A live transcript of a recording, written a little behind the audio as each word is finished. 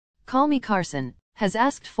CallMeCarson has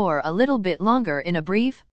asked for a little bit longer in a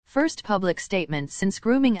brief, first public statement since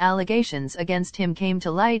grooming allegations against him came to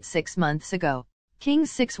light 6 months ago.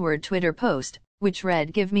 King's 6-word Twitter post, which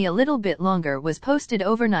read "Give me a little bit longer," was posted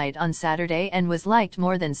overnight on Saturday and was liked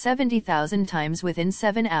more than 70,000 times within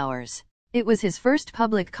 7 hours. It was his first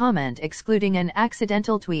public comment excluding an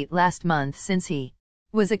accidental tweet last month since he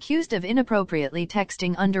was accused of inappropriately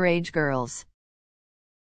texting underage girls.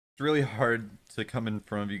 It's really hard to come in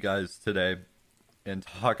front of you guys today and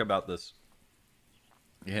talk about this.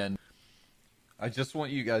 And I just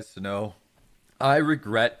want you guys to know I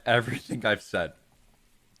regret everything I've said.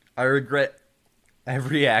 I regret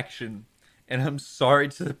every action, and I'm sorry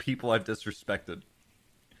to the people I've disrespected.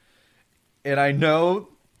 And I know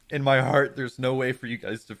in my heart there's no way for you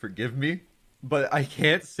guys to forgive me, but I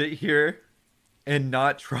can't sit here and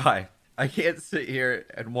not try. I can't sit here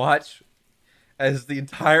and watch as the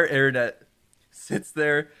entire internet sits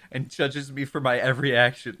there and judges me for my every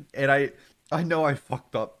action. And I know I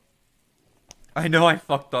fucked up. I know I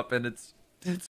fucked up, and it's